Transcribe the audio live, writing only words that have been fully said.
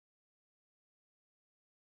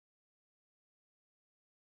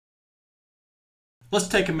Let's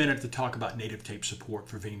take a minute to talk about native tape support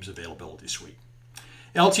for Veeam's Availability Suite.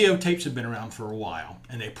 LTO tapes have been around for a while,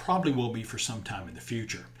 and they probably will be for some time in the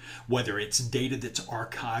future, whether it's data that's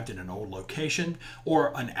archived in an old location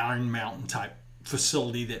or an Iron Mountain type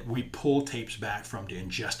facility that we pull tapes back from to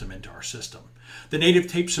ingest them into our system. The native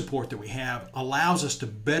tape support that we have allows us to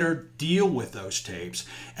better deal with those tapes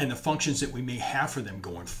and the functions that we may have for them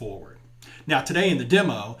going forward. Now today in the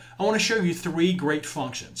demo, I want to show you three great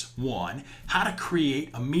functions. One, how to create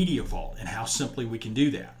a media vault and how simply we can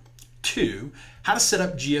do that. Two, how to set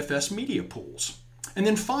up GFS media pools. And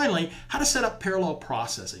then finally, how to set up parallel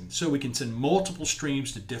processing so we can send multiple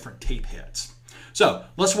streams to different tape heads. So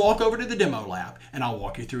let's walk over to the demo lab and I'll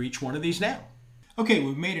walk you through each one of these now. Okay,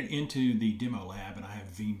 we've made it into the demo lab and I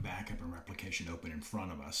have Veeam Backup and Replication open in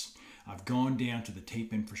front of us. I've gone down to the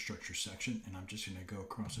tape infrastructure section and I'm just going to go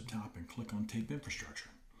across the top and click on tape infrastructure.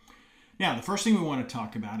 Now the first thing we want to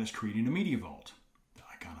talk about is creating a media vault. The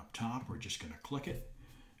icon up top, we're just going to click it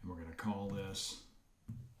and we're going to call this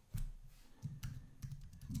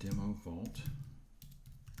Demo Vault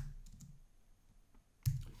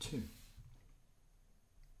 2.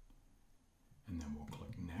 And then we'll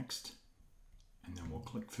click Next, and then we'll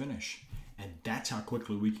click Finish. And that's how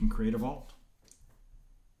quickly we can create a vault.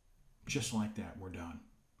 Just like that, we're done.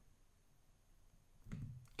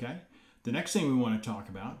 Okay? The next thing we want to talk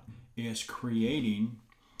about is creating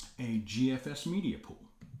a GFS media pool.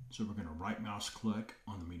 So we're going to right mouse click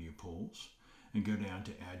on the media pools and go down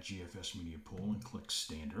to Add GFS Media Pool and click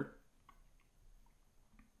Standard.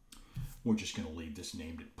 We're just going to leave this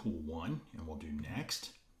named at Pool 1 and we'll do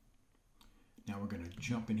Next. Now we're going to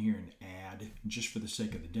jump in here and add, just for the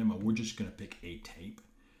sake of the demo, we're just going to pick a tape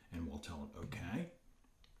and we'll tell it OK.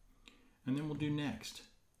 And then we'll do Next.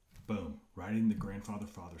 Boom, right in the grandfather,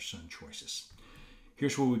 father, son choices.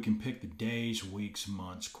 Here's where we can pick the days, weeks,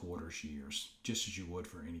 months, quarters, years, just as you would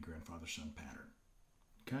for any grandfather, son pattern.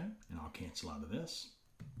 Okay, and I'll cancel out of this.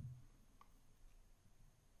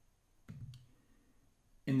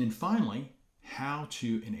 And then finally, how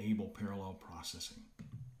to enable parallel processing.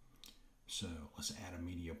 So let's add a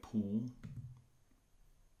media pool.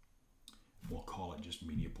 We'll call it just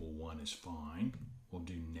media pool 1 is fine. We'll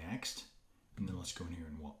do Next. And then let's go in here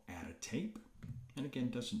and we'll add a tape. And again,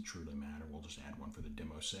 it doesn't truly matter. We'll just add one for the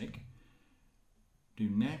demo's sake. Do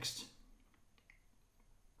Next.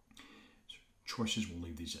 Choices, we'll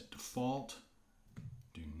leave these at default.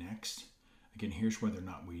 Do Next. Again, here's whether or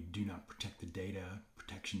not we do not protect the data,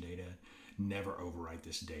 protection data, never overwrite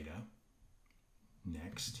this data.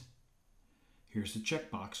 Next. Here's the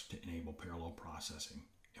checkbox to enable parallel processing.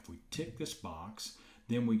 If we tick this box,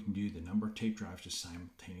 then we can do the number of tape drives to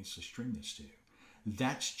simultaneously stream this to.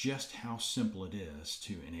 That's just how simple it is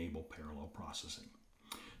to enable parallel processing.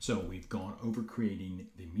 So we've gone over creating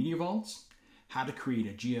the media vaults, how to create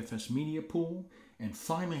a GFS media pool, and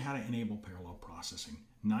finally how to enable parallel processing.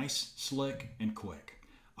 Nice, slick, and quick.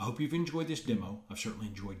 I hope you've enjoyed this demo. I've certainly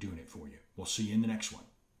enjoyed doing it for you. We'll see you in the next one.